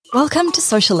Welcome to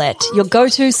Socialette, your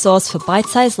go-to source for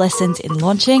bite-sized lessons in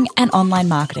launching and online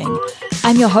marketing.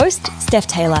 I'm your host, Steph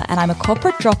Taylor, and I'm a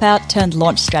corporate dropout turned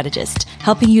launch strategist,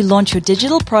 helping you launch your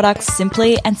digital products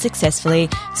simply and successfully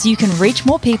so you can reach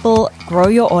more people, grow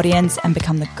your audience, and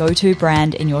become the go-to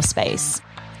brand in your space.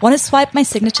 Want to swipe my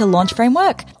signature launch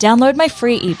framework? Download my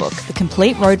free ebook, The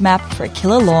Complete Roadmap for a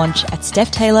Killer Launch at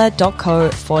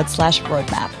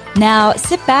stephtaylor.co/roadmap. Now,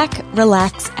 sit back,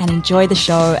 relax, and enjoy the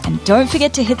show. And don't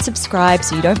forget to hit subscribe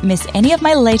so you don't miss any of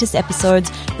my latest episodes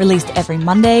released every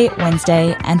Monday,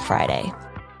 Wednesday, and Friday.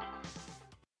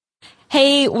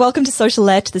 Hey, welcome to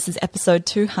Socialette. This is episode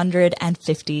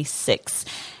 256.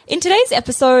 In today's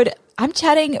episode, I'm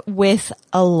chatting with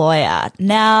a lawyer.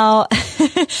 Now,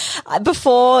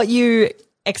 before you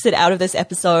exit out of this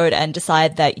episode and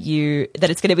decide that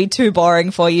it's going to be too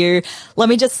boring for you, let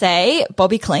me just say,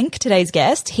 Bobby Klink, today's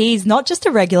guest, he's not just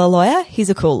a regular lawyer, he's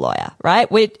a cool lawyer, right?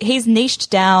 He's niched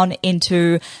down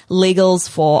into legals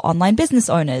for online business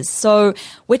owners. So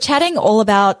we're chatting all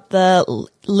about the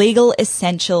legal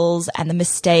essentials and the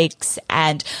mistakes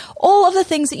and all of the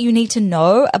things that you need to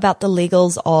know about the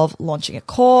legals of launching a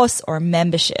course or a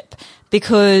membership,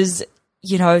 because,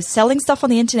 you know, selling stuff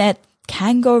on the internet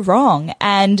can go wrong.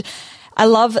 And I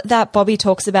love that Bobby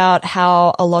talks about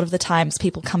how a lot of the times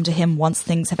people come to him once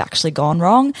things have actually gone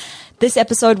wrong. This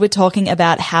episode, we're talking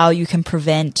about how you can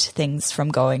prevent things from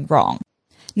going wrong.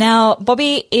 Now,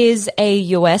 Bobby is a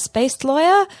US-based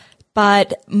lawyer,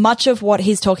 but much of what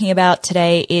he's talking about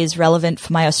today is relevant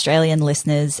for my Australian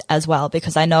listeners as well,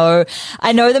 because I know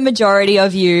the majority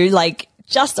of you, like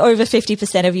just over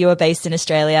 50% of you, are based in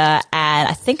Australia, and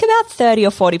I think about 30 or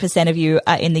 40% of you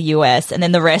are in the US, and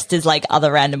then the rest is like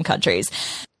other random countries.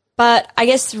 But I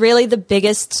guess really the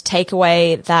biggest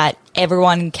takeaway that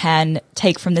everyone can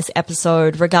take from this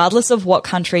episode, regardless of what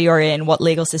country you're in, what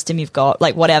legal system you've got,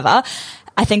 like whatever,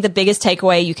 I think the biggest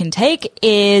takeaway you can take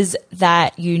is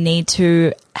that you need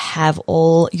to have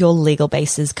all your legal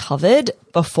bases covered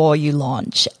before you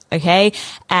launch, okay?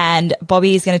 And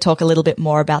Bobby is going to talk a little bit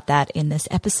more about that in this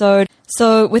episode.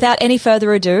 So without any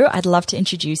further ado, I'd love to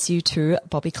introduce you to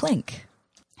Bobby Klink.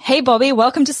 Hey, Bobby,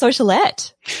 welcome to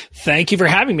Socialette. Thank you for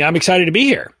having me. I'm excited to be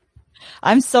here.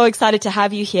 I'm so excited to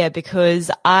have you here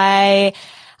because I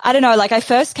don't know, like I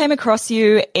first came across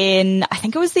you in, I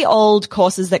think it was the old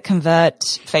Courses That Convert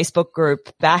Facebook group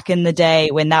back in the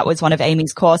day when that was one of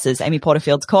Amy's courses, Amy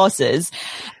Porterfield's courses.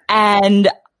 And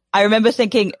I remember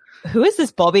thinking, who is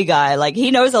this Bobby guy? Like he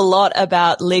knows a lot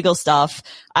about legal stuff.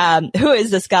 Who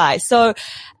is this guy? So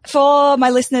for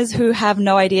my listeners who have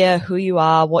no idea who you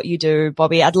are, what you do,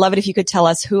 Bobby, I'd love it if you could tell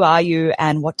us who are you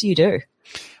and what do you do?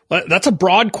 Well, that's a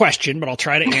broad question, but I'll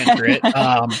try to answer it.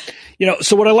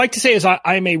 So what I like to say is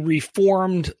I'm a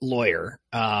reformed lawyer.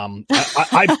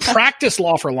 I practiced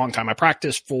law for a long time. I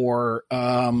practiced for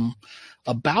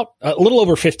about a little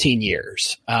over 15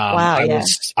 years. Wow,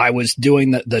 I was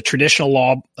doing the traditional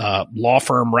law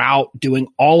firm route, doing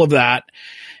all of that.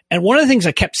 And one of the things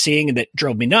I kept seeing and that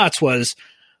drove me nuts was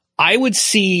I would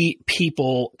see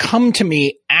people come to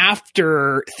me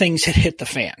after things had hit the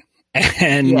fan.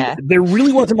 And there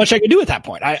really wasn't much I could do at that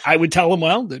point. I would tell them,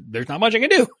 well, there's not much I can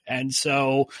do. And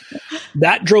so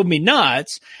that drove me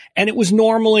nuts. And it was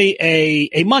normally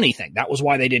a money thing. That was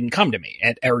why they didn't come to me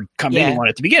or come to anyone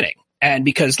at the beginning. And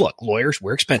because look, lawyers,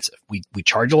 we're expensive. We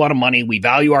charge a lot of money. We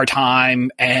value our time,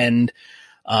 and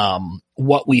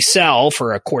what we sell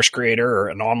for a course creator or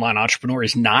an online entrepreneur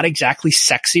is not exactly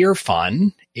sexy or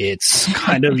fun. It's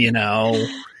kind of,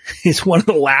 it's one of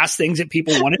the last things that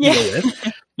people want to deal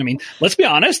with. I mean, let's be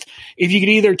honest. If you could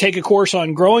either take a course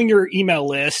on growing your email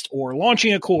list or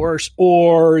launching a course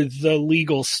or the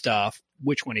legal stuff,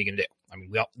 which one are you going to do? I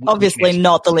mean, obviously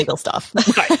not the legal stuff.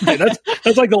 Right.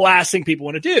 That's like the last thing people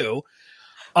want to do.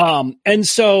 And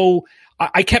so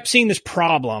I kept seeing this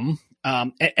problem.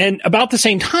 And about the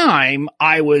same time,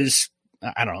 I was,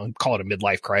 I don't know, call it a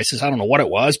midlife crisis. I don't know what it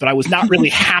was, but I was not really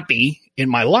happy in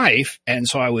my life. And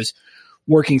so I was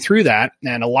working through that,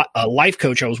 and a life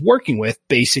coach I was working with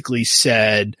basically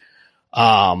said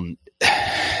to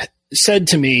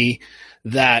me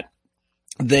that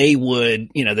they would,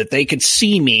 that they could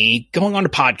see me going on to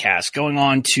podcasts, going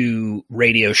on to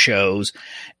radio shows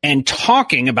and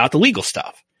talking about the legal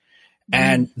stuff.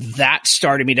 And that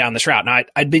started me down this route. Now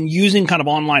I'd been using kind of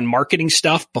online marketing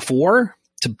stuff before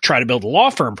to try to build a law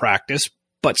firm practice,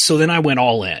 but so then I went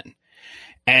all in.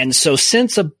 And so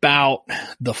since about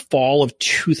the fall of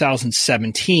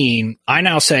 2017, I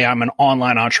now say I'm an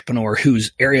online entrepreneur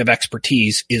whose area of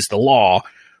expertise is the law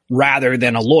rather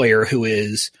than a lawyer who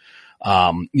is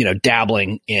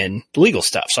dabbling in legal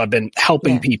stuff. So I've been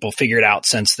helping people figure it out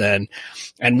since then.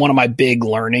 And one of my big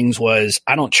learnings was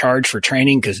I don't charge for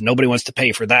training because nobody wants to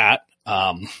pay for that.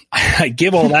 I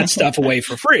give all that stuff away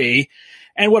for free.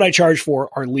 And what I charge for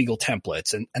are legal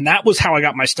templates. And that was how I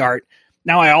got my start.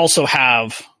 Now I also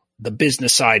have the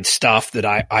business side stuff that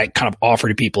I kind of offer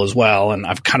to people as well. And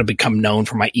I've kind of become known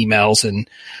for my emails and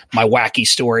my wacky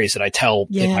stories that I tell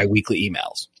in my weekly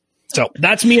emails. So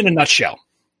that's me in a nutshell.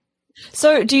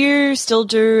 So do you still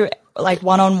do like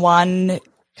one-on-one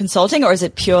consulting, or is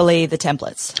it purely the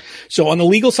templates? So on the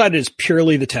legal side, it is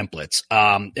purely the templates.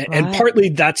 And partly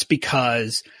that's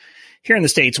because here in the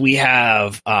States, we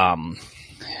have,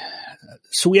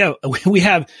 we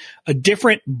have a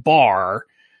different bar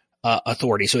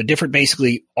authority. So a different,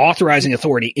 basically authorizing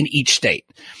authority in each state.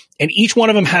 And each one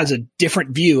of them has a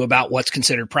different view about what's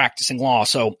considered practicing law.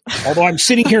 So although I'm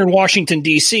sitting here in Washington,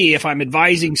 D.C., if I'm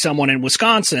advising someone in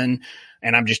Wisconsin,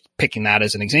 and I'm just picking that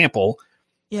as an example,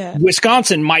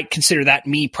 Wisconsin might consider that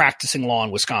me practicing law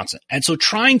in Wisconsin. And so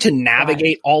trying to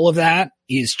navigate all of that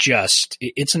is just,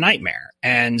 it's a nightmare.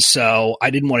 And so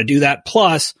I didn't want to do that.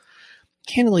 Plus,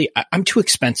 candidly, I'm too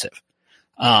expensive.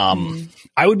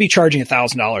 I would be charging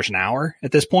 $1,000 an hour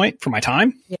at this point for my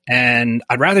time. And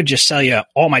I'd rather just sell you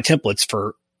all my templates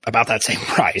for about that same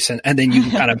price. And then you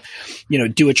can kind of,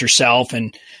 do it yourself.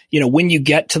 And, when you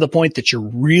get to the point that you're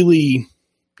really,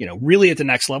 really at the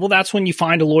next level, that's when you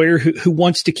find a lawyer who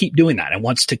wants to keep doing that and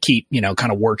wants to keep,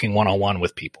 kind of working one-on-one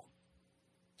with people.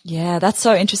 Yeah, that's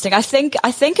so interesting. I think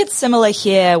it's similar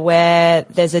here where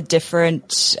there's a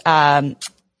different, I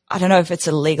don't know if it's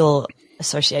a legal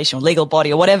association or legal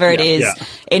body or whatever it is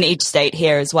in each state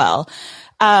here as well.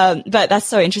 But that's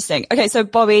so interesting. Okay. So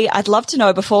Bobby, I'd love to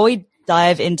know, before we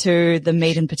dive into the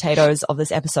meat and potatoes of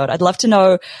this episode, I'd love to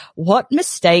know, what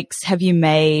mistakes have you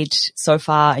made so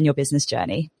far in your business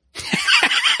journey?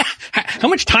 How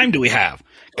much time do we have?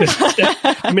 Because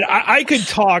I could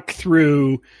talk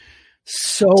through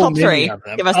top many three of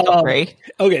them. Give us top three.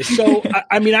 Okay. So,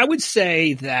 I would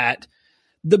say that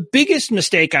the biggest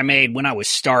mistake I made when I was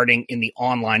starting in the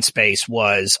online space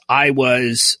was I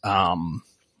was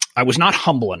not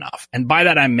humble enough. And by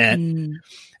that I meant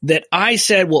that I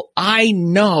said, well, I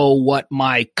know what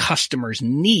my customers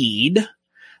need.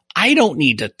 I don't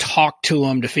need to talk to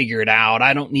them to figure it out.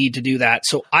 I don't need to do that.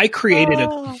 So I created you're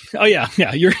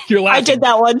laughing. I did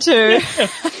that one too.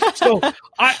 So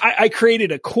I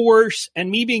created a course, and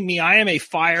me being me, I am a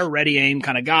fire, ready, aim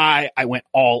kind of guy. I went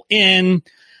all in.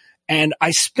 And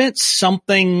I spent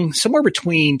somewhere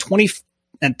between $20,000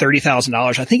 and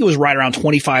 $30,000. I think it was right around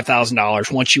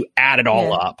 $25,000 once you add it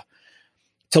all up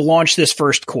to launch this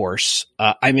first course.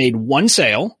 I made one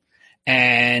sale,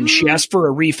 and she asked for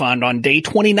a refund on day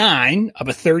 29 of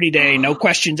a 30-day, no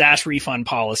questions asked refund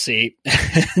policy.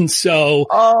 And so,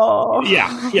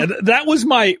 that was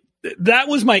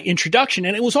my introduction.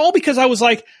 And it was all because I was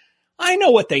like, I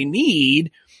know what they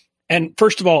need. And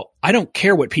first of all, I don't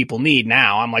care what people need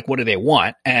now. I'm like, what do they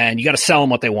want? And you got to sell them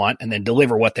what they want and then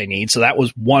deliver what they need. So that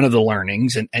was one of the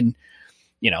learnings. And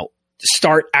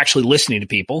start actually listening to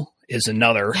people is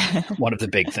another one of the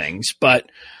big things. But,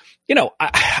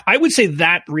 I would say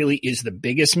that really is the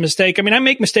biggest mistake. I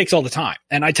make mistakes all the time,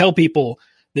 and I tell people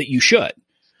that you should.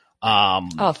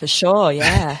 For sure.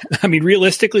 Yeah.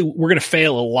 Realistically, we're going to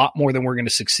fail a lot more than we're going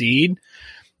to succeed.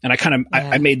 And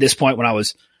I made this point when I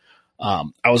was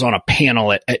on a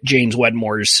panel at James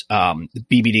Wedmore's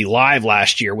BBD Live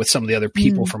last year with some of the other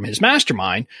people from his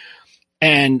mastermind.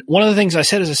 And one of the things I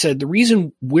said, the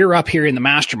reason we're up here in the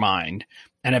mastermind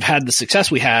and have had the success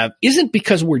we have isn't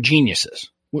because we're geniuses.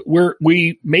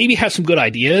 We maybe have some good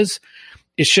ideas.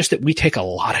 It's just that we take a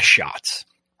lot of shots.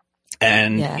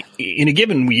 And in a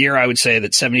given year, I would say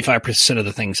that 75% of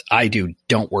the things I do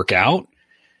don't work out.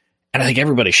 And I think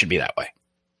everybody should be that way.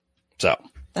 So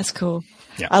that's cool.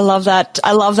 Yeah. I love that.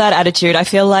 I love that attitude. I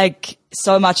feel like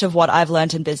so much of what I've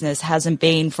learned in business hasn't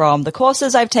been from the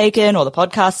courses I've taken or the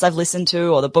podcasts I've listened to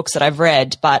or the books that I've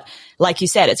read. But like you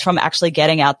said, it's from actually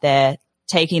getting out there,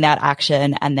 taking that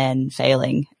action, and then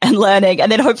failing and learning, and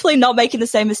then hopefully not making the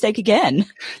same mistake again.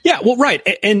 Yeah. Well, right.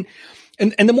 And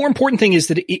the more important thing is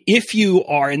that if you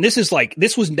are, and this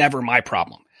was never my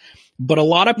problem, but a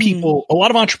lot of people, a lot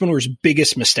of entrepreneurs'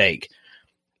 biggest mistake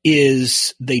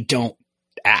is they don't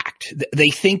act. They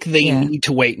think they need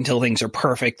to wait until things are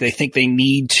perfect. They think they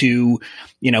need to,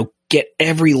 get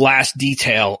every last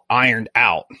detail ironed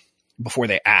out before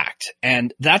they act.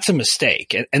 And that's a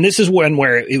mistake. And this is one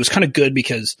where it was kind of good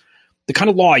because the kind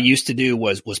of law I used to do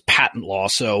was patent law.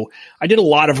 So I did a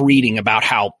lot of reading about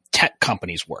how tech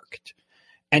companies worked.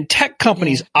 And tech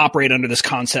companies operate under this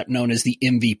concept known as the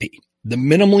MVP. the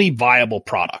minimally viable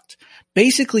product.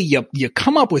 Basically, you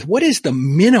come up with what is the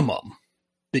minimum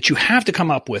that you have to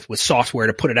come up with software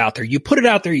to put it out there. You put it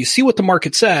out there, you see what the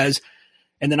market says,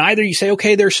 and then either you say,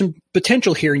 okay, there's some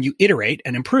potential here, and you iterate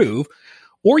and improve,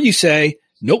 or you say,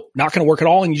 nope, not going to work at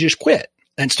all, and you just quit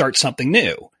and start something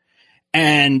new.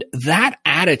 And that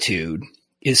attitude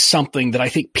is something that I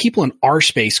think people in our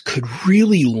space could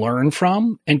really learn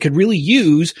from and could really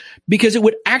use, because it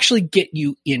would actually get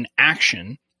you in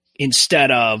action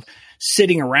instead of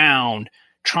sitting around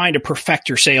trying to perfect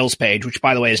your sales page, which,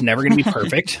 by the way, is never going to be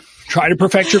perfect. Try to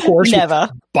perfect your course. Never.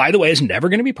 Which, by the way, is never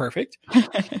going to be perfect.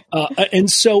 And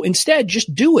so instead,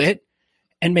 just do it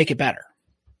and make it better.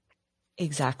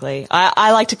 Exactly.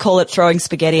 I like to call it throwing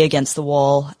spaghetti against the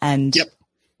wall and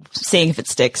seeing if it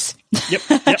sticks.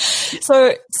 Yep.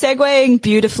 So segueing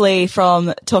beautifully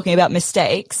from talking about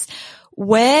mistakes,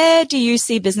 where do you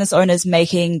see business owners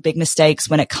making big mistakes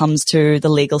when it comes to the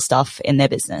legal stuff in their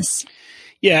business?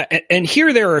 Yeah. And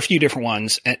here there are a few different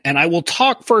ones. And I will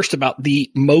talk first about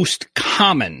the most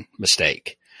common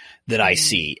mistake that I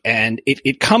see. And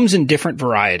it comes in different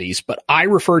varieties, but I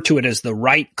refer to it as the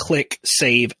right click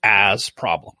save as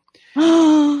problem.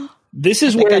 This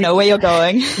is where I know where you're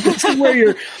going. This is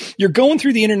where you're going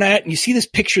through the internet and you see this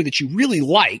picture that you really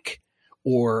like,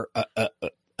 or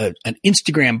an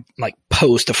Instagram like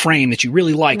post, a frame that you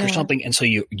really like or something. And so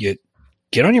you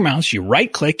get on your mouse, you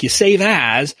right click, you save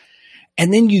as,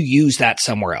 and then you use that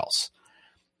somewhere else.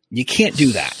 You can't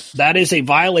do that. That is a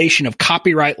violation of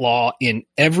copyright law in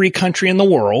every country in the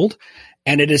world.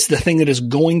 And it is the thing that is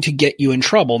going to get you in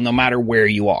trouble no matter where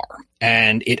you are.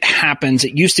 And it happens.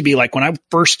 It used to be like when I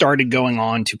first started going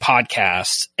on to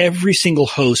podcasts, every single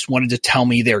host wanted to tell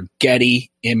me their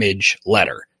Getty image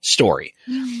letter story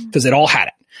because they'd all had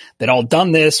it. They'd all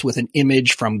done this with an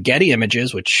image from Getty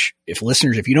Images, which if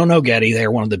you don't know Getty,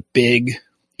 they're one of the big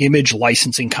image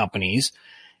licensing companies,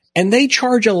 and they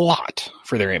charge a lot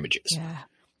for their images. Yeah.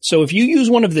 So if you use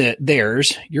one of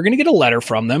theirs, you're going to get a letter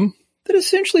from them that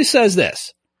essentially says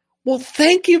this: well,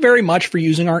 thank you very much for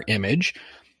using our image.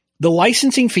 The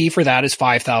licensing fee for that is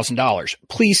 $5,000.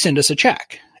 Please send us a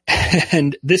check.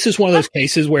 And this is one of those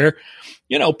cases where,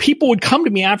 people would come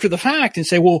to me after the fact and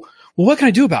say, well, what can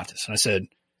I do about this? And I said,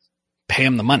 pay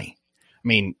them the money. I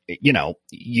mean,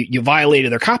 you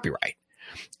violated their copyright.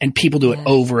 And people do it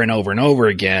over and over and over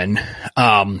again.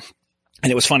 And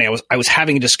it was funny. I was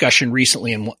having a discussion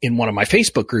recently in one of my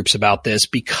Facebook groups about this,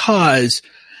 because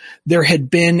there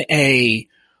had been a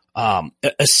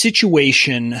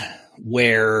situation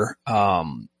where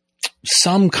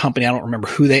some company, I don't remember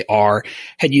who they are,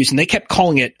 had used, and they kept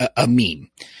calling it a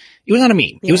meme. It was not a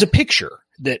meme. Yeah. It was a picture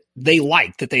that they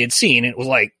liked, that they had seen. It was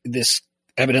like this.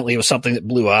 Evidently, it was something that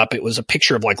blew up. It was a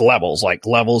picture of like levels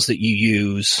that you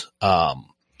use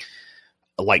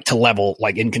like to level,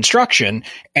 like in construction,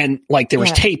 and like there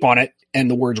was tape on it, and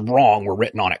the words wrong were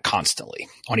written on it constantly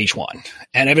on each one.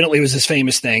 And evidently it was this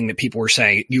famous thing that people were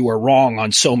saying, you are wrong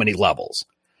on so many levels.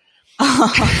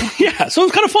 Yeah. So it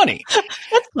was kind of funny.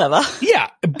 That's clever. Yeah.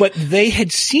 But they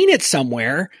had seen it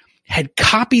somewhere, had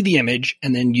copied the image,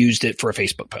 and then used it for a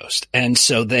Facebook post. And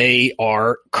so they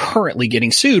are currently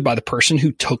getting sued by the person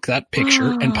who took that picture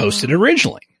and posted it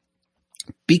originally.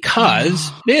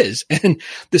 Because it is. And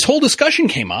this whole discussion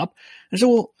came up. And I said,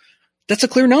 well, that's a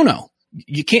clear no-no.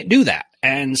 You can't do that.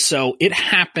 And so it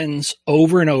happens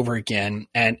over and over again.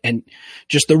 And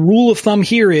just the rule of thumb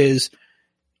here is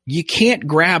you can't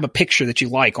grab a picture that you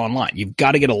like online. You've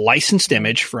got to get a licensed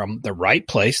image from the right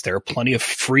place. There are plenty of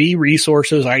free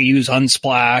resources. I use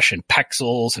Unsplash and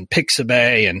Pexels and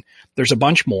Pixabay, and there's a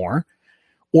bunch more.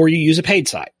 Or you use a paid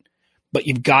site. But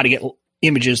you've got to get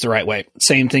images the right way.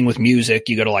 Same thing with music.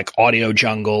 You go to like Audio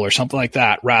Jungle or something like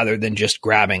that, rather than just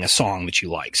grabbing a song that you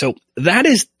like. So that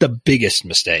is the biggest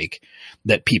mistake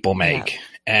that people make. Yeah.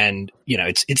 And,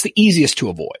 it's the easiest to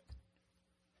avoid.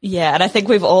 Yeah. And I think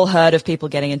we've all heard of people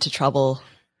getting into trouble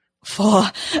for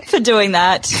doing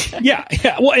that. Yeah.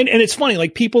 Well, and it's funny,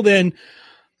 like people then,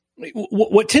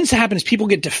 what tends to happen is people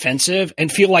get defensive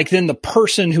and feel like then the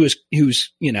person who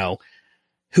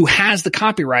has the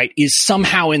copyright is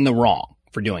somehow in the wrong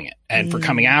for doing it and for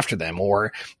coming after them,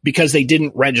 or because they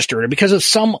didn't register it, or because of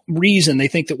some reason they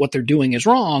think that what they're doing is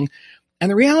wrong. And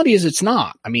the reality is it's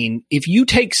not. I mean, if you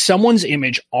take someone's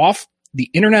image off the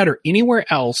internet or anywhere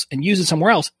else and use it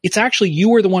somewhere else, it's actually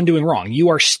you are the one doing wrong. You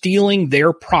are stealing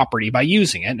their property by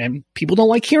using it. And people don't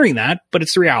like hearing that, but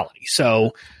it's the reality.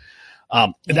 So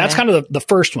that's kind of the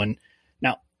first one.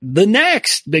 Now, the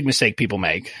next big mistake people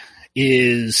make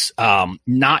is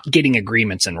not getting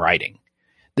agreements in writing.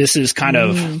 This is kind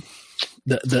of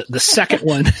the second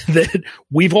one that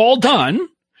we've all done.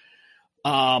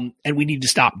 and we need to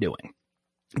stop doing.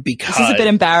 Because this is a bit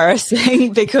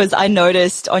embarrassing because I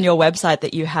noticed on your website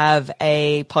that you have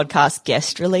a podcast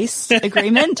guest release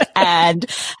agreement and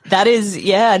that is,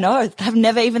 I've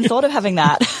never even thought of having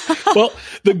that. Well,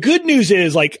 the good news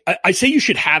is like, I say you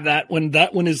should have that when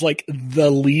that one is like the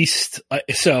least.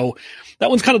 So that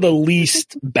one's kind of the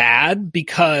least bad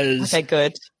because okay,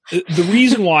 good. The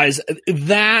reason why is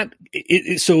that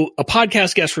so a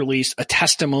podcast guest release, a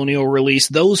testimonial release,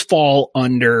 those fall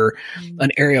under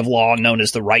an area of law known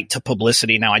as the right to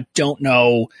publicity. Now, I don't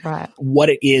know what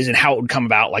it is and how it would come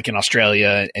about, like in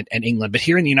Australia and England, but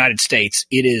here in the United States,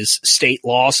 it is state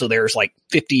law. So there's like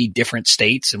 50 different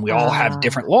states and we all have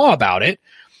different law about it.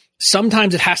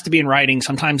 Sometimes it has to be in writing.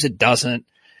 Sometimes it doesn't.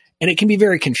 And it can be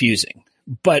very confusing,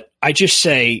 but I just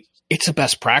say it's a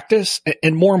best practice.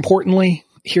 And more importantly,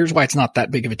 here's why it's not that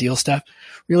big of a deal, Steph.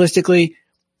 Realistically,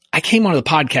 I came onto the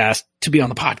podcast to be on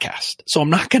the podcast. So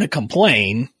I'm not going to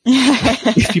complain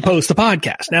if you post the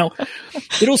podcast. Now,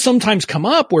 it'll sometimes come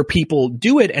up where people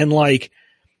do it and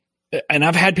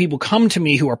I've had people come to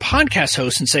me who are podcast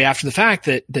hosts and say after the fact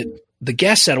that the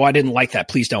guest said, "Oh, I didn't like that.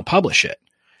 Please don't publish it."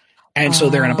 And so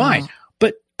they're in a bind.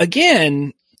 But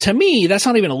again, to me, that's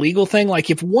not even a legal thing. Like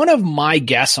if one of my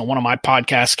guests on one of my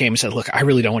podcasts came and said, "Look, I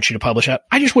really don't want you to publish that,"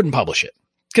 I just wouldn't publish it.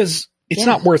 Because it's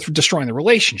not worth destroying the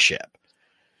relationship.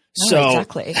 No,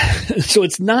 exactly. So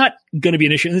it's not going to be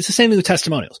an issue. And it's the same thing with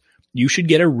testimonials. You should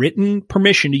get a written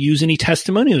permission to use any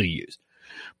testimonial you use.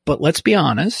 But let's be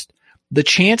honest, the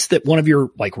chance that one of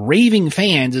your like raving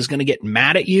fans is going to get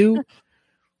mad at you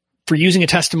for using a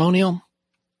testimonial,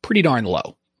 pretty darn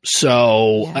low.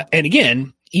 So, and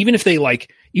again, even if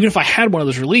I had one of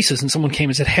those releases and someone came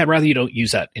and said, "Hey, I'd rather you don't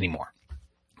use that anymore,"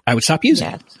 I would stop using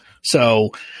it.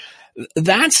 So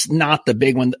that's not the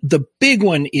big one. The big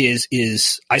one is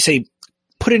I say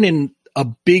put it in a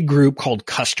big group called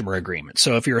customer agreement.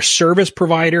 So if you're a service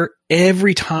provider,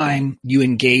 every time you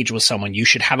engage with someone, you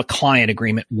should have a client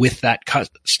agreement with that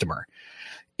customer.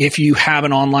 If you have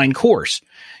an online course,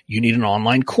 you need an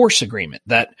online course agreement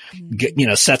that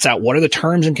sets out what are the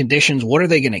terms and conditions, what are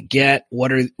they going to get,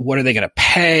 what are they going to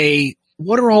pay,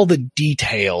 what are all the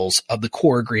details of the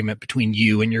core agreement between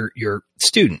you and your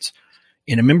students.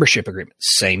 In a membership agreement,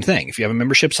 same thing. If you have a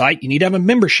membership site, you need to have a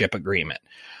membership agreement.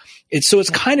 It's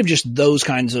kind of just those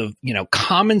kinds of,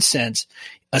 common sense,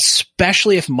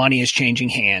 especially if money is changing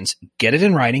hands, get it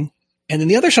in writing. And then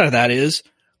the other side of that is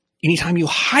anytime you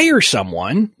hire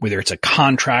someone, whether it's a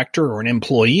contractor or an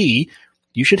employee,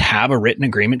 you should have a written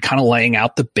agreement kind of laying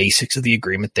out the basics of the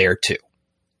agreement there too.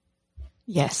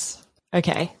 Yes.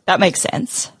 Okay. That makes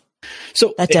sense.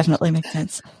 So that definitely makes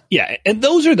sense. Yeah. And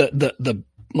those are the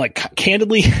like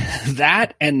candidly,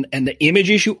 that and the image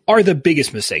issue are the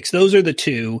biggest mistakes. Those are the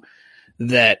two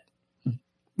that,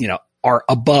 are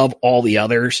above all the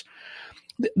others.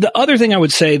 The other thing I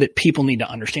would say that people need to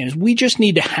understand is we just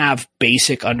need to have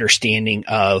basic understanding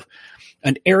of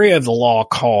an area of the law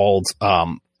called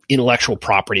intellectual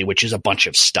property, which is a bunch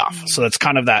of stuff. Mm-hmm. So that's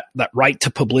kind of that right to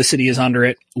publicity is under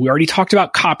it. We already talked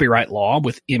about copyright law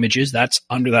with images. That's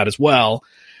under that as well.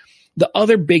 The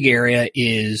other big area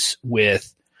is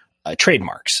with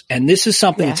trademarks. And this is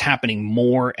something that's happening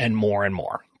more and more and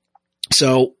more.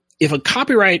 So if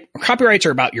copyrights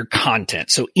are about your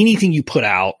content. So anything you put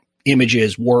out,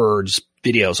 images, words,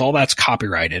 videos, all that's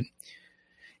copyrighted.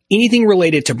 Anything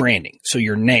related to branding. So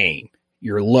your name,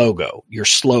 your logo, your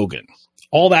slogan,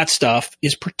 all that stuff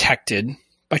is protected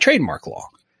by trademark law.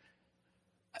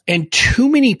 And too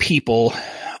many people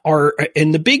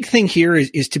and the big thing here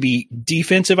is to be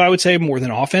defensive, I would say, more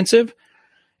than offensive.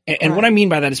 And what I mean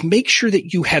by that is make sure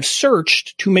that you have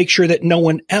searched to make sure that no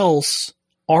one else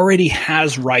already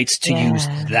has rights to use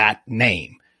that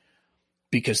name.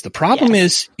 Because the problem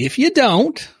is if you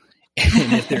don't,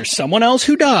 and if there's someone else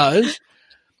who does,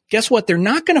 guess what? They're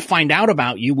not going to find out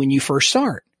about you when you first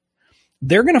start.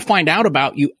 They're going to find out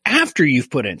about you after you've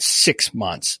put in 6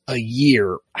 months, a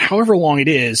year, however long it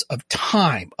is, of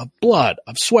time, of blood,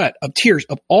 of sweat, of tears,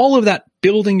 of all of that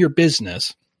building your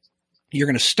business. You're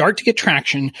going to start to get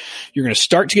traction. You're going to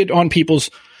start to get on people's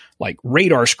like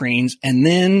radar screens. And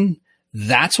then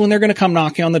that's when they're going to come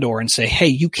knocking on the door and say, "Hey,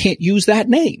 you can't use that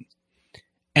name."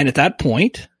 And at that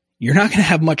point, you're not going to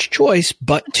have much choice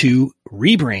but to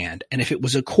rebrand. And if it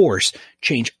was a course,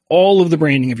 change all of the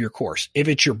branding of your course. If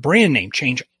it's your brand name,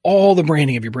 change all the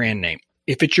branding of your brand name.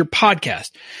 If it's your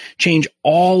podcast, change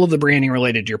all of the branding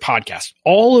related to your podcast.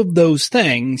 All of those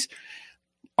things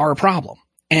are a problem.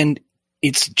 And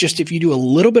it's just if you do a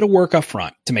little bit of work up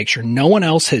front to make sure no one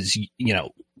else has,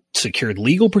 secured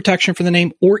legal protection for the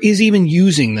name or is even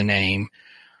using the name.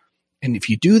 And if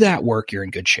you do that work, you're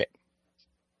in good shape.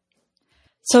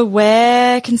 So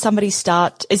where can somebody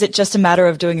start? Is it just a matter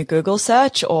of doing a Google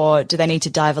search, or do they need to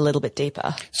dive a little bit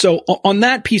deeper? So on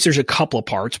that piece, there's a couple of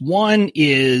parts. One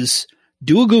is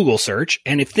do a Google search,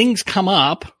 and if things come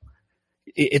up,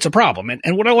 it's a problem.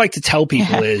 And what I like to tell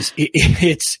people is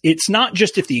it's not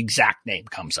just if the exact name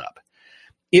comes up.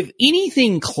 If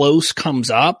anything close comes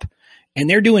up and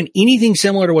they're doing anything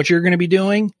similar to what you're going to be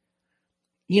doing,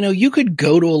 you could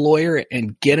go to a lawyer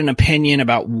and get an opinion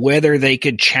about whether they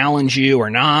could challenge you or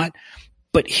not.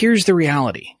 But here's the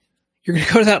reality. You're going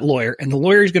to go to that lawyer, and the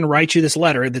lawyer is going to write you this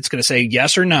letter that's going to say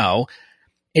yes or no.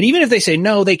 And even if they say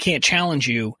no, they can't challenge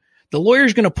you, the lawyer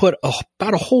is going to put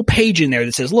about a whole page in there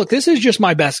that says, look, this is just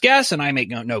my best guess, and I make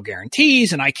no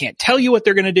guarantees, and I can't tell you what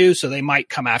they're going to do, so they might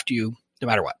come after you no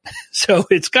matter what. So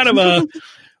it's kind of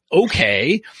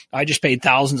okay, I just paid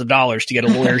thousands of dollars to get a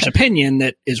lawyer's opinion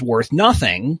that is worth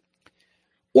nothing,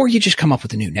 or you just come up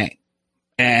with a new name.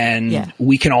 And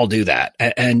we can all do that.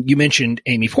 And you mentioned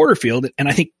Amy Porterfield, and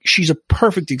I think she's a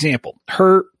perfect example.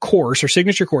 Her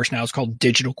signature course now is called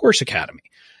Digital Course Academy.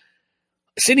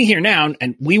 Sitting here now,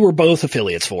 and we were both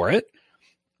affiliates for it.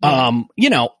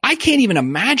 I can't even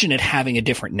imagine it having a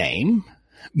different name,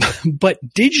 but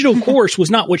digital course was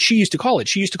not what she used to call it.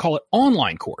 She used to call it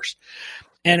online course.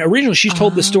 And originally, she's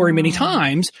told this story many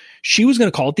times. She was going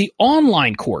to call it the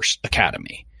Online Course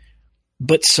Academy,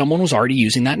 but someone was already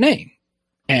using that name.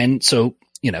 And so,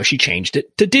 she changed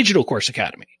it to Digital Course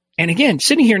Academy. And again,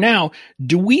 sitting here now,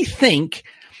 do we think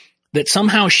that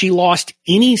somehow she lost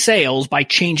any sales by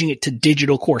changing it to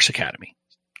Digital Course Academy?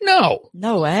 No.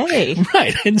 No way.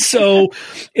 Right. And so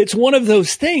it's one of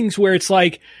those things where it's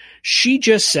like, she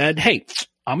just said, hey,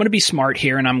 I'm going to be smart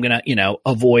here, and I'm going to,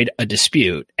 avoid a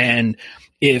dispute. And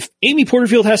if Amy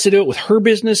Porterfield has to do it with her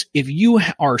business, if you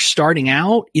are starting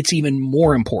out, it's even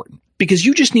more important, because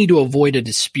you just need to avoid a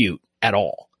dispute at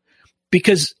all.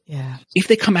 Because if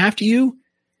they come after you,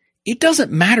 it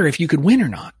doesn't matter if you could win or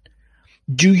not.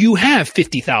 Do you have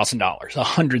 $50,000,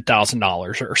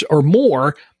 $100,000 or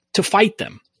more to fight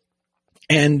them?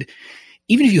 And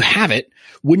even if you have it,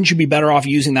 wouldn't you be better off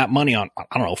using that money on,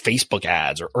 Facebook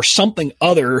ads or something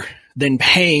other than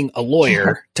paying a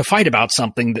lawyer to fight about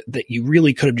something that you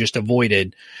really could have just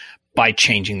avoided by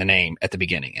changing the name at the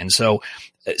beginning? And so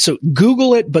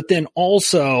Google it, but then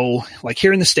also, like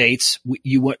here in the States,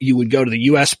 you would go to the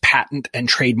U.S. Patent and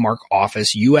Trademark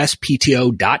Office,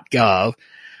 uspto.gov,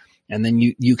 and then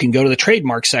you can go to the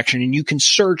trademark section and you can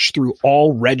search through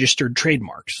all registered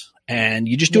trademarks. And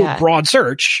you just do a broad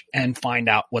search and find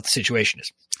out what the situation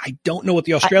is. I don't know what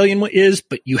the Australian one is,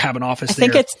 but you have an office there.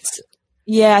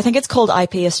 I think it's called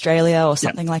IP Australia or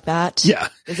something like that. Yeah.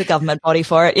 There's a government body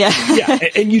for it. Yeah. Yeah.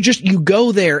 And you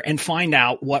go there and find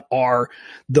out what are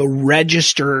the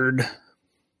registered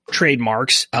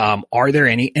trademarks. Are there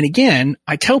any? And again,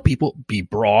 I tell people, be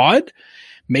broad.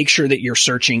 Make sure that you're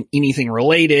searching anything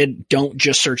related. Don't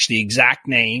just search the exact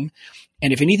name.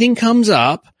 And if anything comes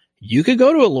up, you could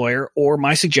go to a lawyer, or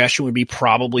my suggestion would be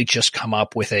probably just come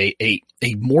up with a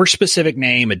more specific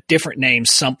name, a different name,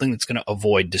 something that's going to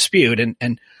avoid dispute.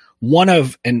 And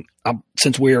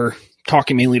since we're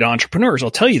talking mainly to entrepreneurs, I'll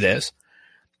tell you this.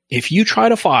 If you try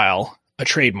to file a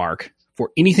trademark for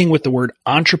anything with the word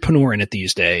entrepreneur in it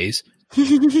these days,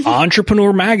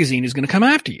 Entrepreneur Magazine is going to come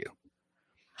after you.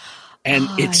 And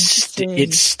it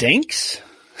stinks.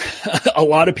 A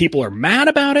lot of people are mad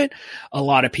about it. A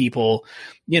lot of people,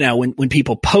 when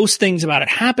people post things about it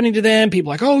happening to them,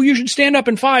 people are like, oh, you should stand up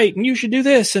and fight and you should do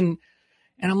this. And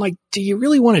I'm like, do you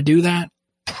really want to do that?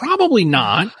 Probably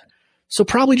not. So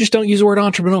probably just don't use the word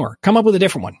entrepreneur. Come up with a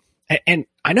different one. And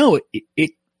I know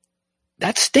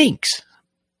that stinks,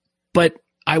 but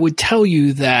I would tell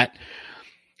you that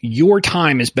your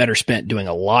time is better spent doing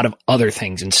a lot of other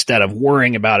things instead of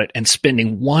worrying about it and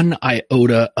spending one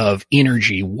iota of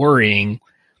energy worrying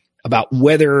about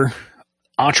whether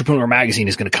Entrepreneur Magazine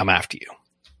is going to come after you.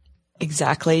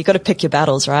 Exactly. You got to pick your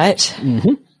battles, right?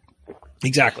 Mm-hmm.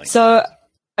 Exactly. So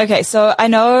I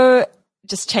know,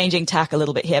 just changing tack a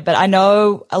little bit here, but I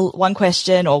know one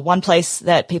question or one place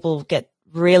that people get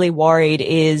really worried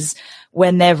is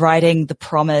when they're writing the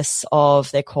promise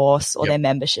of their course or their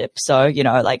membership. So,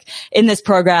 like in this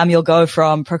program, you'll go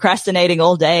from procrastinating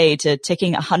all day to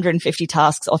ticking 150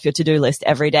 tasks off your to-do list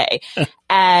every day.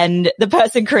 And the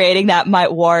person creating that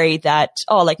might worry that,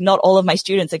 not all of my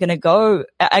students are going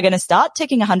to start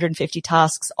ticking 150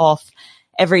 tasks off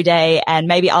every day, and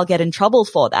maybe I'll get in trouble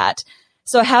for that.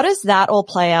 So how does that all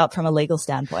play out from a legal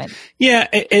standpoint? Yeah.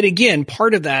 And again,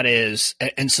 part of that is,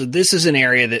 and so this is an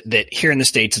area that here in the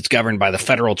States, it's governed by the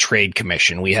Federal Trade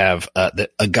Commission. We have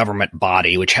a government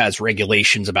body which has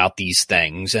regulations about these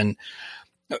things. And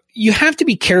You have to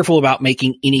be careful about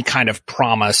making any kind of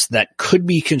promise that could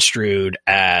be construed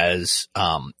as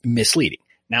misleading.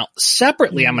 Now,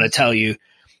 separately, I'm going to tell you,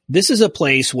 this is a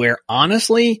place where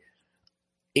honestly,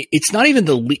 it's not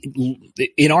even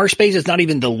in our space, it's not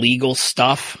even the legal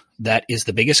stuff that is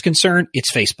the biggest concern.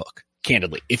 It's Facebook,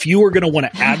 candidly. If you are going to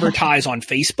want to advertise on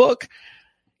Facebook,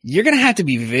 you're going to have to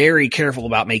be very careful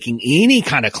about making any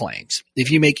kind of claims.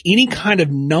 If you make any kind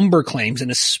of number claims,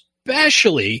 and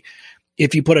especially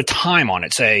if you put a time on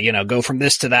it, say, go from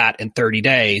this to that in 30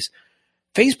 days,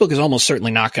 Facebook is almost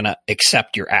certainly not going to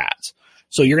accept your ads.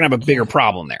 So you're going to have a bigger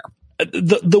problem there.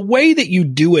 The way that you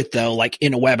do it, though, like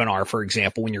in a webinar, for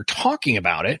example, when you're talking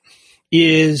about it,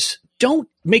 is don't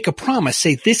make a promise.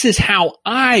 Say, this is how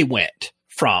I went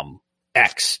from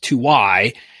X to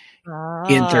Y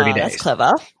in 30 days. That's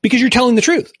clever. Because you're telling the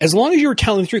truth. As long as you're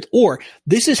telling the truth. Or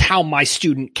this is how my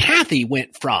student Kathy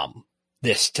went from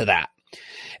this to that.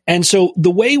 And so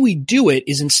the way we do it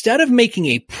is, instead of making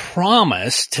a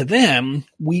promise to them,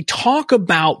 we talk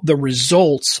about the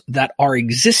results that our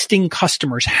existing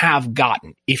customers have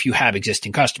gotten, if you have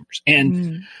existing customers.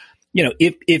 And,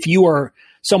 if you are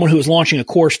someone who is launching a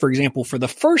course, for example, for the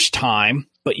first time,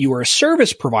 but you are a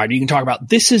service provider, you can talk about,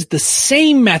 this is the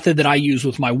same method that I use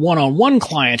with my one-on-one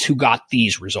clients who got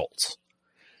these results.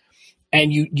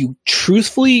 And you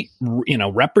truthfully,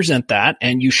 represent that,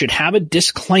 and you should have a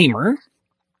disclaimer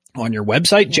on your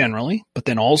website generally, but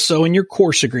then also in your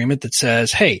course agreement that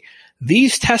says, hey,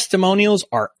 these testimonials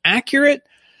are accurate,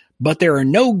 but there are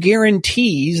no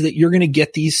guarantees that you're going to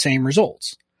get these same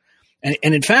results. And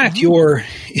in fact, your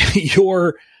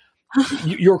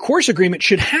course agreement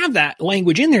should have that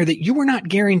language in there that you are not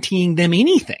guaranteeing them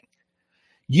anything.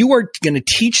 You are going to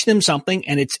teach them something,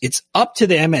 and it's up to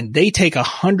them, and they take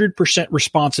 100%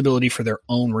 responsibility for their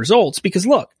own results. Because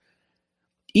look,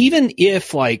 even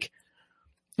if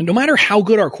no matter how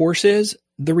good our course is,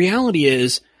 the reality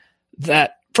is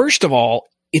that, first of all,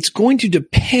 it's going to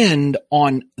depend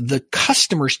on the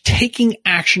customers taking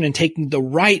action and taking the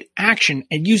right action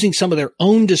and using some of their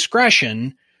own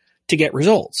discretion to get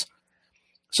results.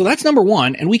 So that's number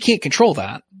one, and we can't control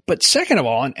that. But second of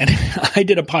all, and I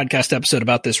did a podcast episode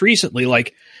about this recently,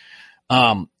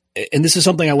 and this is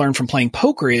something I learned from playing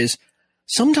poker, is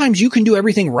sometimes you can do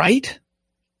everything right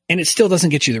and it still doesn't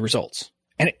get you the results.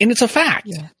 And it's a fact.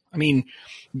 Yeah. I mean,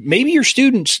 maybe your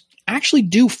students actually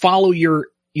do follow your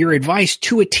advice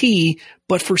to a T,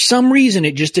 but for some reason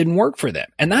it just didn't work for them.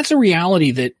 And that's a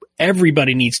reality that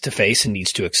everybody needs to face and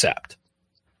needs to accept.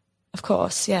 Of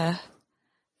course, yeah.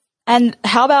 And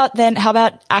how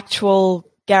about actual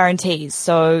guarantees?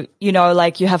 So, you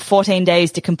have 14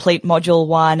 days to complete module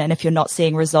 1, and if you're not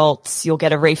seeing results, you'll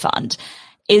get a refund.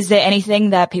 Is there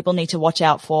anything that people need to watch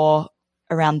out for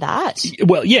around that?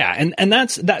 Well, yeah. And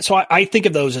that's that. So I think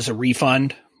of those as a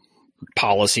refund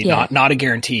policy, not a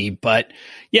guarantee, but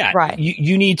yeah, right.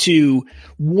 You need to,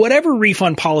 whatever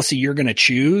refund policy you're going to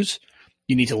choose,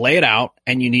 you need to lay it out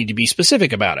and you need to be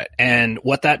specific about it. And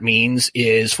what that means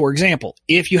is, for example,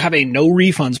 if you have a no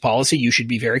refunds policy, you should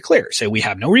be very clear. Say, we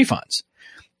have no refunds.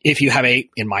 If you have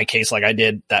in my case, like I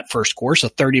did that first course, a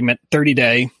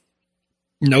 30-day,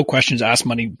 no questions asked,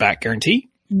 money back guarantee,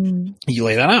 you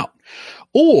lay that out.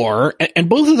 And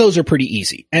both of those are pretty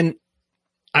easy. And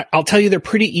I'll tell you, they're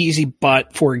pretty easy.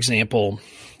 But for example,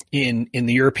 in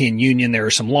the European Union, there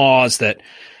are some laws that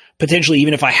potentially,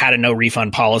 even if I had a no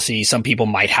refund policy, some people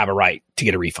might have a right to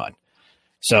get a refund.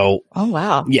 So, oh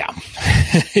wow, yeah,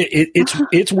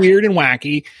 it's weird and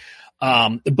wacky,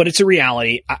 but it's a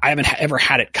reality. I haven't ever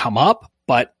had it come up,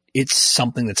 but it's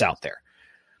something that's out there.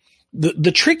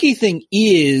 The tricky thing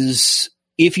is,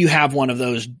 if you have one of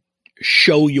those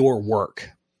show your work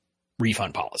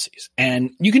refund policies, and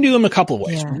you can do them a couple of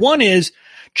ways. Yeah. One is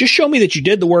just show me that you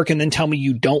did the work and then tell me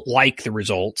you don't like the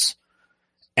results,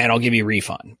 and I'll give you a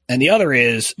refund. And the other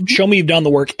is show me you've done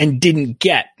the work and didn't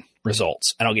get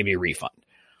results, and I'll give you a refund.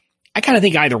 I kind of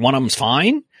think either one of them is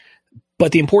fine,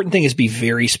 but the important thing is be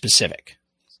very specific.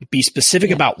 Be specific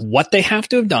about what they have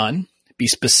to have done. Be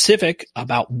specific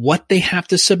about what they have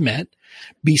to submit.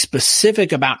 Be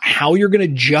specific about how you're going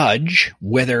to judge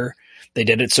whether they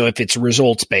did it. So if it's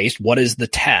results based, what is the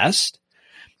test?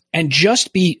 And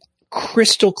just be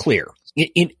crystal clear.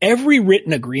 In every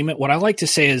written agreement, what I like to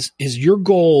say is your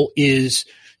goal is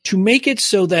to make it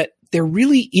so that there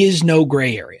really is no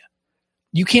gray area.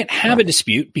 You can't have a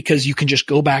dispute because you can just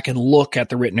go back and look at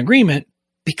the written agreement,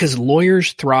 because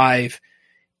lawyers thrive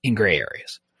in gray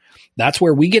areas. That's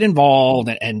where we get involved,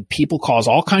 and people cause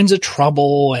all kinds of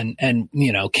trouble and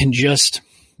can just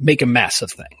make a mess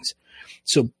of things.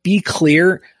 So be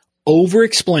clear, over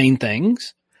explain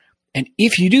things. And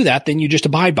if you do that, then you just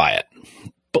abide by it.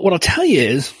 But what I'll tell you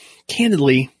is,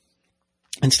 candidly,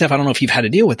 and Steph, I don't know if you've had to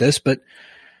deal with this, but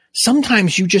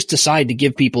sometimes you just decide to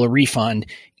give people a refund,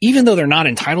 even though they're not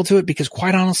entitled to it, because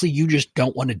quite honestly, you just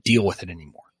don't want to deal with it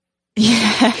anymore. Yeah.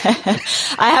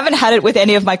 I haven't had it with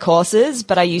any of my courses,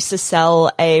 but I used to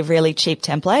sell a really cheap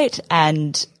template,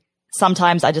 and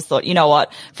sometimes I just thought, you know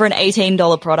what, for an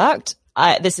 $18 product,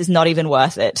 this is not even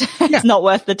worth it. It's not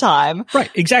worth the time. Right.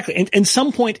 Exactly. And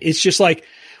some point, it's just like,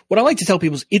 what I like to tell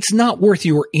people is it's not worth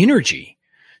your energy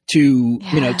to,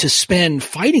 to spend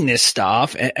fighting this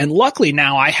stuff. And luckily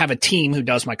now I have a team who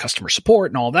does my customer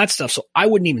support and all that stuff. So I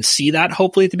wouldn't even see that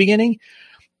hopefully at the beginning.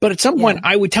 But at some point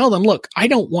I would tell them, look, I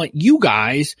don't want you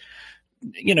guys,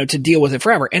 to deal with it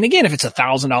forever. And again, if it's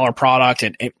 $1,000 product,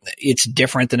 and it's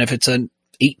different than if it's an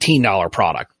 $18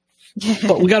 product.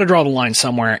 But we got to draw the line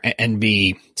somewhere and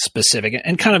be specific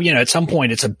and kind of, at some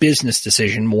point it's a business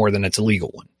decision more than it's a legal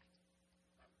one.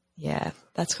 Yeah,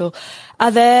 that's cool.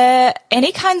 Are there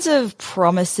any kinds of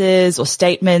promises or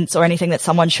statements or anything that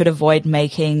someone should avoid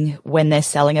making when they're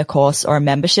selling a course or a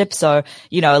membership? So,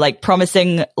 like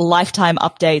promising lifetime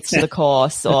updates to the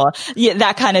course or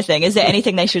that kind of thing. Is there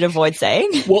anything they should avoid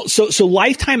saying? Well, so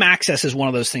lifetime access is one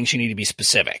of those things you need to be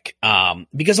specific.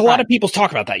 Because a lot of people talk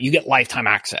about that. You get lifetime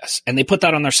access and they put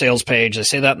that on their sales page. They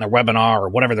say that in their webinar or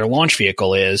whatever their launch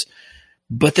vehicle is,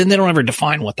 but then they don't ever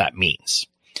define what that means.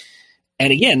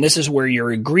 And again, this is where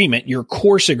your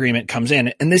course agreement comes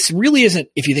in. And this really isn't,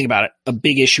 if you think about it, a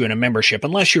big issue in a membership,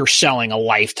 unless you're selling a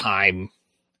lifetime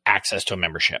access to a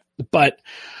membership. But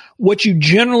what you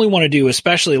generally want to do,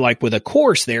 especially like with a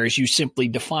course there, is you simply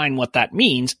define what that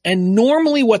means. And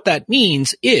normally what that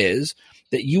means is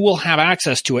that you will have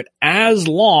access to it as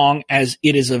long as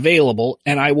it is available.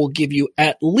 And I will give you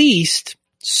at least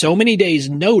so many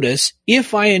days notice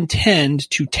if I intend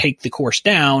to take the course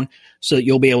down, so that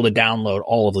you'll be able to download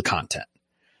all of the content.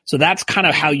 So that's kind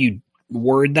of how you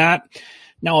word that.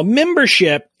 Now, a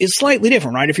membership is slightly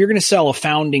different, right? If you're going to sell a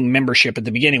founding membership at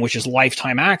the beginning, which is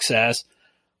lifetime access,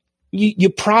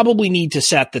 you probably need to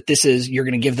set that you're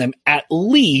going to give them at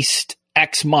least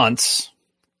X months,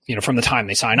 from the time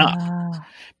they sign up.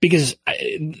 Because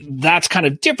that's kind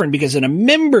of different, because in a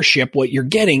membership, what you're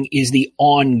getting is the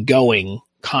ongoing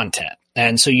content.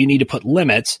 And so you need to put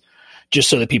limits just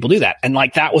so that people do that. And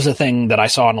like, that was a thing that I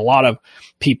saw in a lot of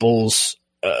people's,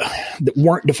 that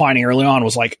weren't defining early on,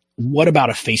 was like, what about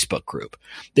a Facebook group?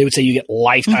 They would say you get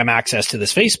lifetime access to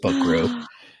this Facebook group.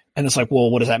 And it's like, well,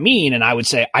 what does that mean? And I would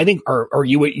say, I think, or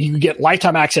you get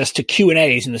lifetime access to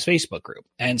Q&As in this Facebook group.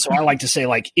 And so I like to say,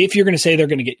 like, if you're going to say they're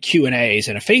going to get Q&As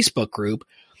in a Facebook group,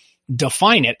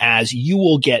 define it as you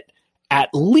will get at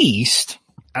least,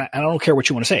 I don't care what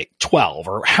you want to say, 12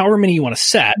 or however many you want to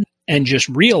set. And just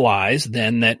realize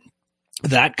then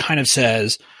that kind of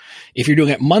says, if you're doing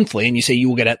it monthly and you say you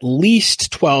will get at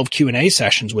least 12 Q&A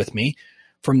sessions with me,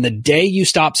 from the day you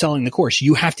stop selling the course,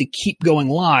 you have to keep going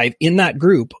live in that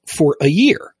group for a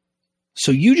year.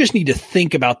 So you just need to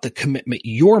think about the commitment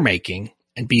you're making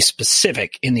and be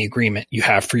specific in the agreement you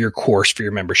have for your course, for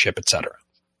your membership, et cetera.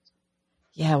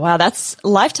 Yeah, wow, that's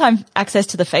lifetime access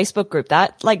to the Facebook group.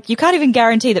 That, like, you can't even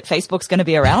guarantee that Facebook's going to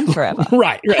be around forever.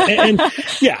 Right. And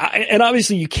yeah, and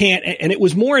obviously you can't. And it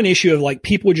was more an issue of like,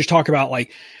 people would just talk about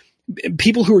like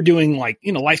people who are doing like,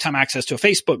 lifetime access to a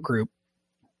Facebook group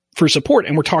for support.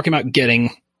 And we're talking about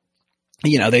getting,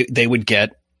 they would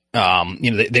get,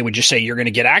 they would just say, you're going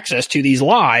to get access to these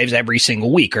lives every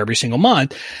single week or every single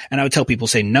month. And I would tell people,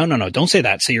 say, no, don't say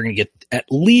that. Say you're going to get at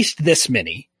least this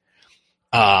many.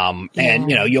 And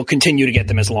you'll continue to get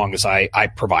them as long as I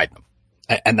provide them.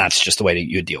 And that's just the way that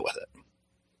you deal with it.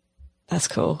 That's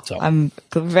cool. So I'm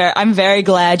very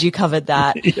glad you covered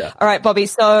that. Yeah. All right, Bobby.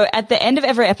 So at the end of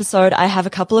every episode, I have a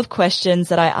couple of questions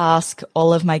that I ask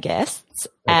all of my guests.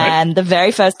 Okay. And the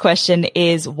very first question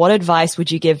is, what advice would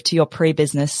you give to your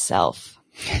pre-business self?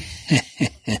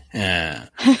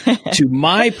 To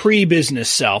my pre-business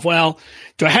self. Well,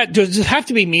 does it have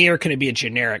to be me, or can it be a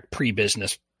generic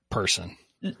pre-business person?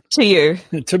 To you.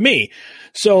 To me.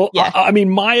 So, yeah. I mean,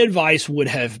 my advice would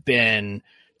have been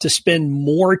to spend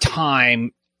more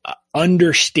time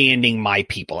understanding my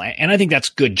people. And I think that's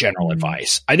good general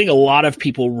advice. I think a lot of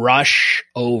people rush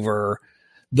over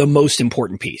the most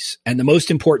important piece. And the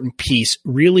most important piece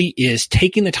really is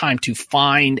taking the time to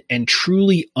find and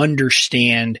truly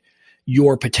understand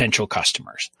your potential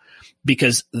customers.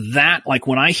 Because that, like,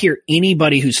 when I hear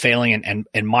anybody who's failing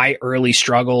and my early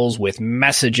struggles with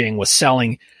messaging, with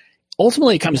selling,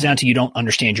 ultimately it comes down to you don't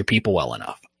understand your people well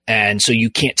enough. And so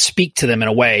you can't speak to them in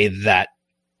a way that,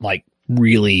 like,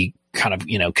 really kind of,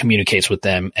 communicates with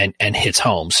them and hits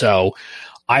home. So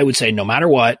I would say, no matter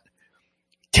what,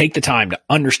 take the time to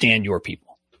understand your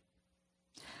people.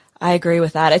 I agree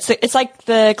with that. It's like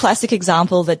the classic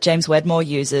example that James Wedmore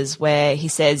uses where he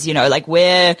says, you know, like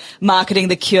we're marketing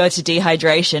the cure to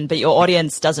dehydration, but your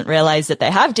audience doesn't realize that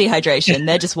they have dehydration.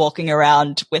 They're just walking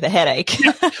around with a headache.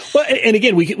 Well, and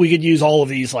again, we could use all of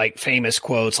these like famous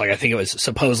quotes. Like I think it was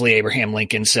supposedly Abraham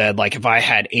Lincoln said, like, if I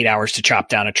had 8 hours to chop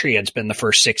down a tree, I'd spend the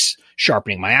first 6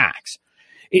 sharpening my axe.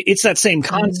 It's that same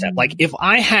concept. Like if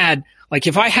I had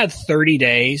 30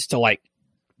 days to like,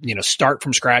 you know, start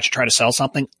from scratch, try to sell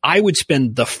something, I would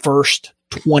spend the first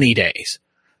 20 days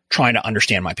trying to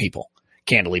understand my people,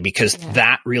 candidly, because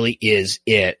that really is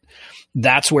it.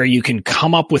 That's where you can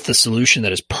come up with the solution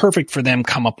that is perfect for them,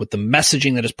 come up with the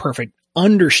messaging that is perfect,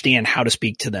 understand how to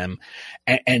speak to them.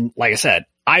 And like I said,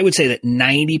 I would say that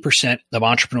 90% of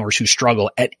entrepreneurs who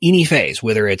struggle at any phase,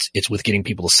 whether it's with getting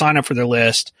people to sign up for their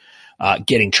list,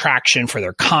 getting traction for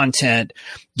their content,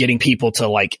 getting people to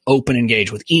like open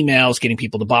engage with emails, getting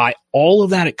people to buy, all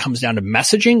of that, it comes down to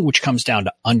messaging, which comes down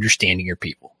to understanding your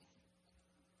people.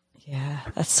 Yeah,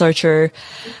 that's so true.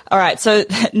 All right. So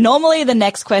normally the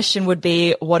next question would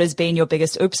be, what has been your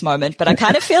biggest oops moment? But I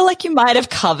kind of feel like you might have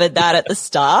covered that at the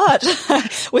start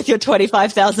with your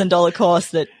 $25,000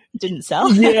 course that didn't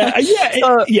sell. Yeah.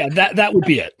 That would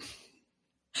be it.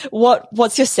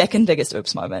 What's your second biggest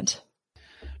oops moment?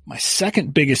 My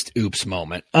second biggest oops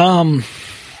moment. I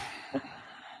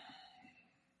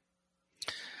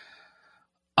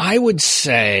would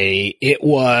say it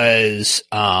was,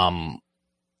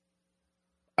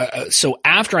 so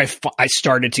after I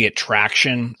started to get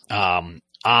traction,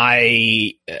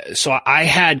 I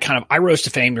rose to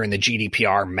fame during the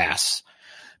GDPR mess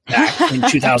back in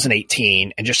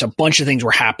 2018, and just a bunch of things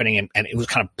were happening, and it was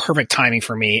kind of perfect timing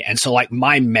for me. And so like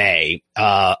my May,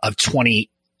 of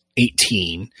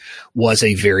 2018 was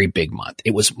a very big month.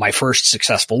 It was my first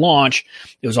successful launch.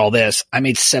 It was all this. I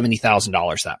made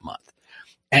 $70,000 that month.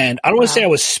 And I don't want to say I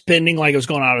was spending like it was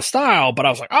going out of style, but I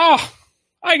was like, oh,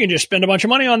 I can just spend a bunch of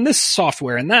money on this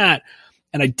software and that.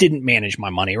 And I didn't manage my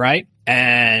money right.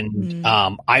 And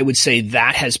I would say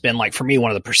that has been like, for me,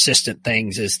 one of the persistent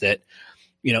things is that,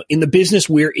 you know, in the business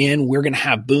we're in, we're going to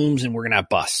have booms and we're going to have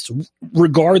busts,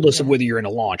 regardless of whether you're in a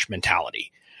launch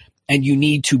mentality. And you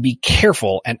need to be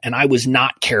careful. And I was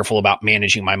not careful about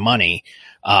managing my money.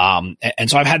 And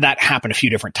so I've had that happen a few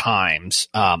different times.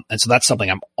 And so that's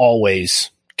something I'm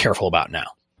always careful about now.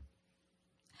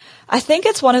 I think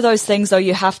it's one of those things, though,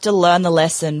 you have to learn the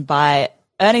lesson by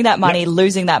earning that money,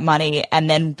 losing that money, and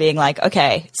then being like,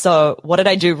 okay, so what did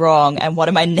I do wrong? And what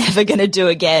am I never going to do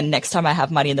again next time I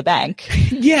have money in the bank?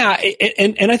 Yeah.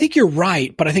 And I think you're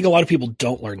right, but I think a lot of people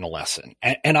don't learn the lesson.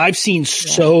 And I've seen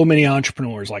so many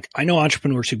entrepreneurs, like I know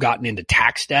entrepreneurs who've gotten into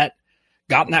tax debt,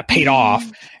 gotten that paid off,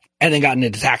 and then gotten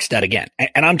into tax debt again.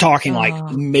 And I'm talking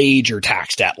like major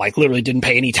tax debt, like literally didn't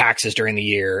pay any taxes during the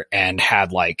year and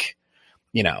had like,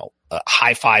 you know, a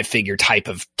high 5-figure type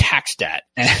of tax debt.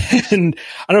 And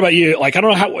I don't know about you, like, I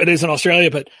don't know how it is in Australia,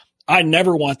 but I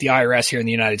never want the IRS here in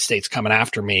the United States coming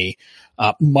after me,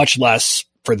 much less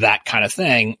for that kind of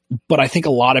thing. But I think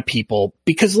a lot of people,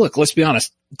 because look, let's be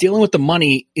honest, dealing with the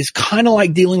money is kind of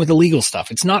like dealing with the legal stuff.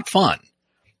 It's not fun,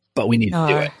 but we need to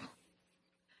do it.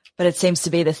 But it seems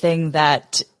to be the thing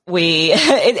that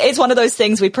it's one of those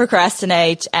things we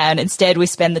procrastinate, and instead we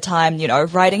spend the time, you know,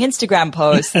 writing Instagram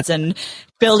posts and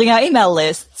building our email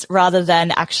lists rather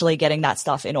than actually getting that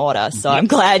stuff in order. So I'm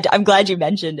glad you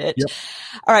mentioned it. Yep.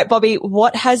 All right, Bobby,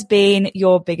 what has been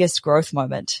your biggest growth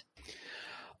moment?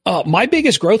 My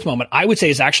biggest growth moment, I would say,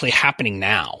 is actually happening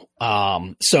now.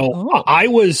 I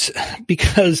was,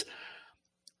 because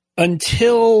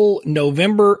until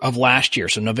November of last year,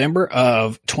 so November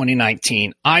of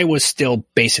 2019, I was still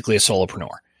basically a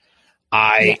solopreneur.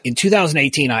 In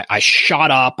 2018, I shot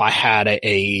up. I had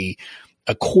a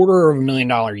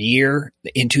 $250,000 year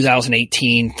in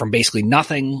 2018 from basically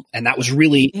nothing. And that was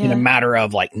really in a matter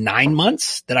of like 9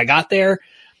 months that I got there.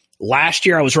 Last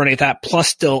year I was running at that. Plus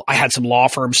still, I had some law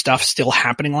firm stuff still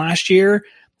happening last year,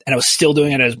 and I was still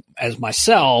doing it as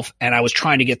myself. And I was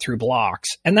trying to get through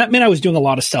blocks. And that meant I was doing a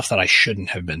lot of stuff that I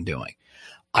shouldn't have been doing.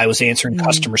 I was answering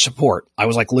customer support. I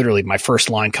was like literally my first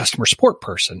line customer support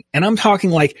person. And I'm talking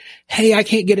like, hey, I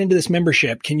can't get into this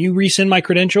membership. Can you resend my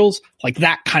credentials? Like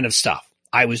that kind of stuff.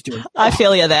 I was doing. I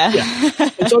feel you there.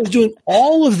 And so I was doing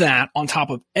all of that on top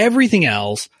of everything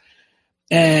else.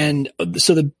 And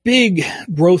so the big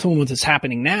growth moment that's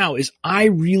happening now is I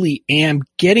really am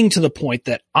getting to the point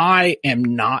that I am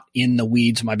not in the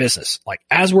weeds of my business. Like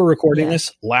as we're recording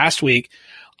this last week,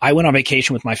 I went on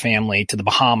vacation with my family to the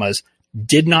Bahamas,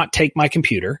 did not take my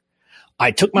computer.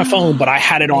 I took my phone, but I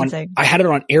had it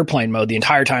on airplane mode the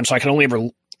entire time. So I could only ever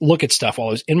look at stuff while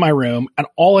I was in my room. And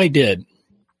all I did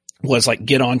was like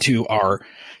get onto our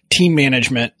team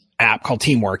management app called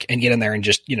Teamwork and get in there and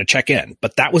just, check in.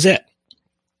 But that was it.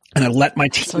 And I let my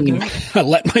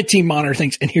team monitor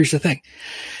things. And here's the thing,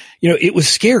 it was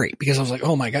scary because I was like,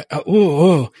 oh my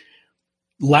God.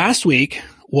 Last week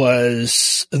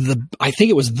was I think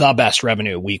it was the best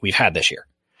revenue week we've had this year.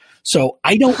 So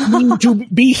I don't need to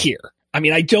be here. I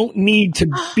mean, I don't need to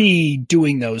be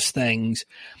doing those things,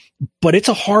 but it's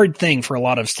a hard thing for a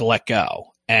lot of us to let go.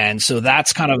 And so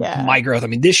that's kind of my growth. I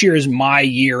mean, this year is my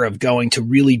year of going to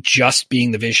really just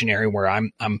being the visionary where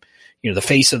I'm the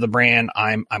face of the brand.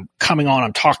 I'm coming on,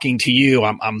 I'm talking to you.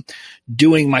 I'm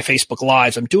doing my Facebook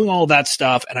Lives. I'm doing all of that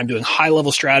stuff and I'm doing high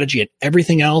level strategy, and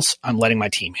everything else I'm letting my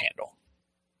team handle.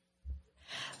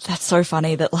 That's so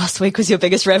funny that last week was your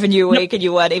biggest revenue week and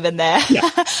you weren't even there. Yeah.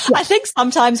 I think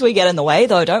sometimes we get in the way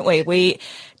though, don't we? We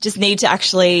just need to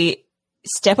actually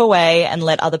step away and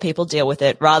let other people deal with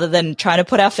it rather than trying to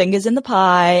put our fingers in the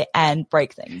pie and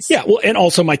break things. Yeah. Well, and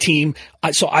also my team.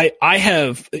 So I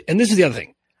have, and this is the other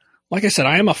thing. Like I said,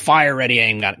 I am a fire ready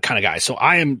aim kind of guy. So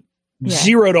I am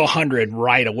 0 to 100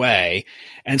 right away.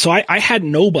 And so I had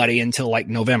nobody until like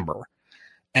November.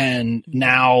 And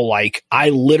now, like, I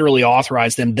literally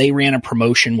authorized them. They ran a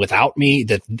promotion without me,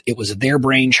 that it was their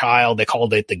brainchild. They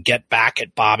called it the Get Back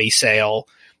at Bobby sale.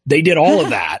 They did all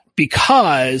of that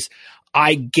because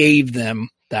I gave them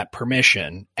that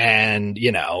permission. And,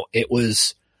 it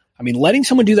was, letting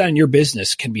someone do that in your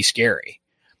business can be scary.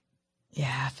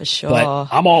 Yeah, for sure. But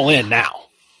I'm all in now.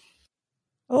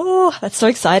 Oh, that's so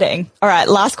exciting. All right.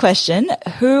 Last question.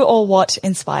 Who or what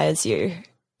inspires you?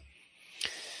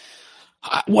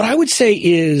 What I would say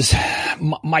is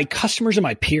my customers and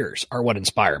my peers are what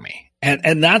inspire me.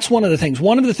 And that's one of the things.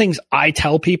 One of the things I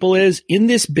tell people is, in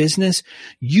this business,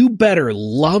 you better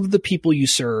love the people you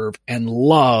serve and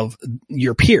love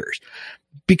your peers,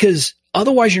 because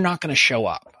otherwise you're not going to show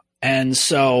up. And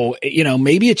so,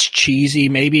 maybe it's cheesy,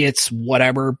 maybe it's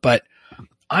whatever, but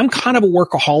I'm kind of a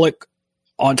workaholic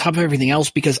on top of everything else,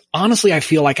 because honestly, I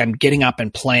feel like I'm getting up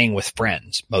and playing with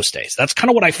friends most days. That's kind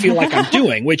of what I feel like I'm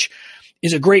doing, which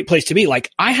is a great place to be.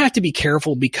 Like, I have to be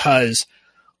careful because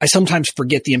I sometimes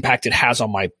forget the impact it has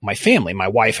on my family, my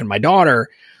wife and my daughter,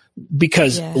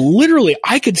 because literally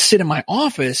I could sit in my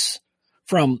office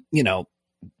from,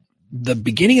 the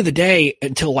beginning of the day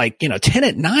until 10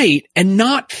 at night and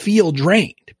not feel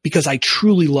drained, because I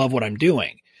truly love what I'm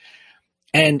doing.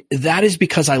 And that is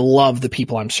because I love the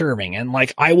people I'm serving. And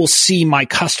I will see my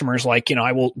customers, I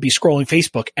will be scrolling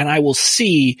Facebook and I will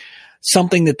see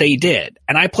something that they did.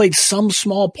 And I played some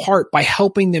small part by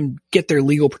helping them get their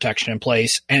legal protection in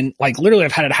place. And literally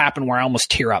I've had it happen where I almost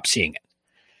tear up seeing it.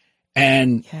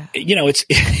 And,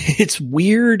 it's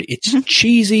weird. It's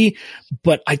cheesy,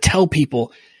 but I tell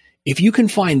people, if you can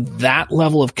find that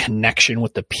level of connection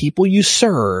with the people you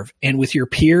serve and with your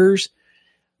peers,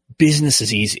 business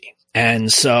is easy.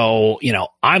 And so,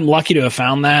 I'm lucky to have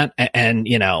found that. And,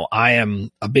 I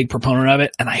am a big proponent of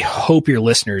it. And I hope your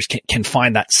listeners can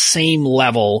find that same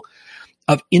level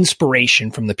of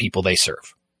inspiration from the people they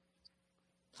serve.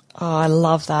 Oh, I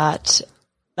love that.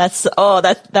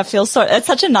 That feels that's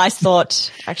such a nice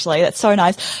thought, actually. That's so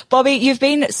nice. Bobby, you've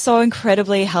been so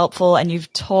incredibly helpful and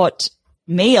you've taught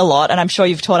me a lot, and I'm sure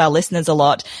you've taught our listeners a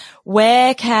lot.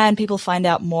 Where can people find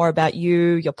out more about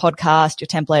you, your podcast, your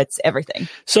templates, everything?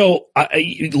 So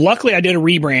luckily I did a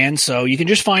rebrand. So you can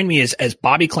just find me as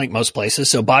Bobby Klink most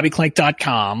places. So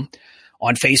BobbyKlink.com.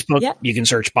 On Facebook, you can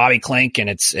search Bobby Klink and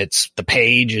it's the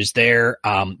page is there.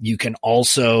 You can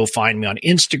also find me on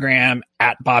Instagram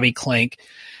at Bobby Klink.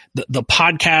 The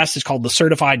podcast is called the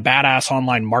Certified Badass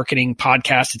Online Marketing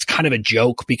Podcast. It's kind of a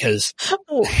joke because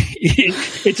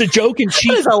it's a joke and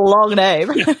cheeky. It's a long name.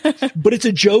 But it's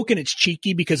a joke and it's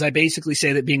cheeky because I basically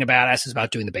say that being a badass is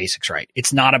about doing the basics right.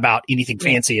 It's not about anything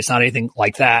fancy. It's not anything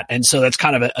like that. And so that's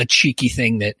kind of a cheeky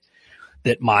thing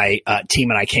that my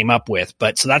team and I came up with.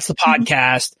 But so that's the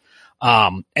podcast.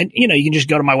 And you can just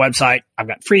go to my website. I've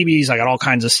got freebies. I got all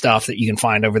kinds of stuff that you can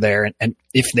find over there. And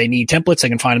if they need templates, they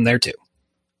can find them there too.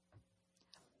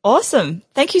 Awesome.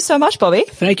 Thank you so much, Bobby.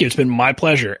 Thank you. It's been my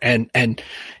pleasure. And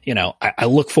I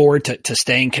look forward to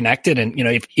staying connected. And,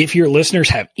 if your listeners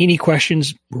have any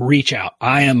questions, reach out.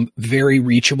 I am very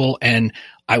reachable and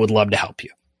I would love to help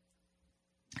you.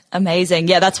 Amazing.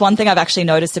 Yeah, that's one thing I've actually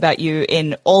noticed about you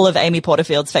in all of Amy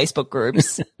Porterfield's Facebook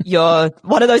groups. You're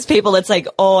one of those people that's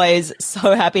always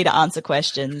so happy to answer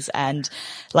questions. And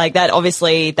that,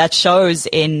 obviously, that shows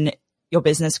in your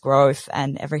business growth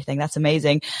and everything. That's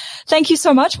amazing. Thank you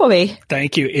so much, Bobby.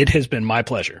 Thank you. It has been my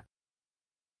pleasure.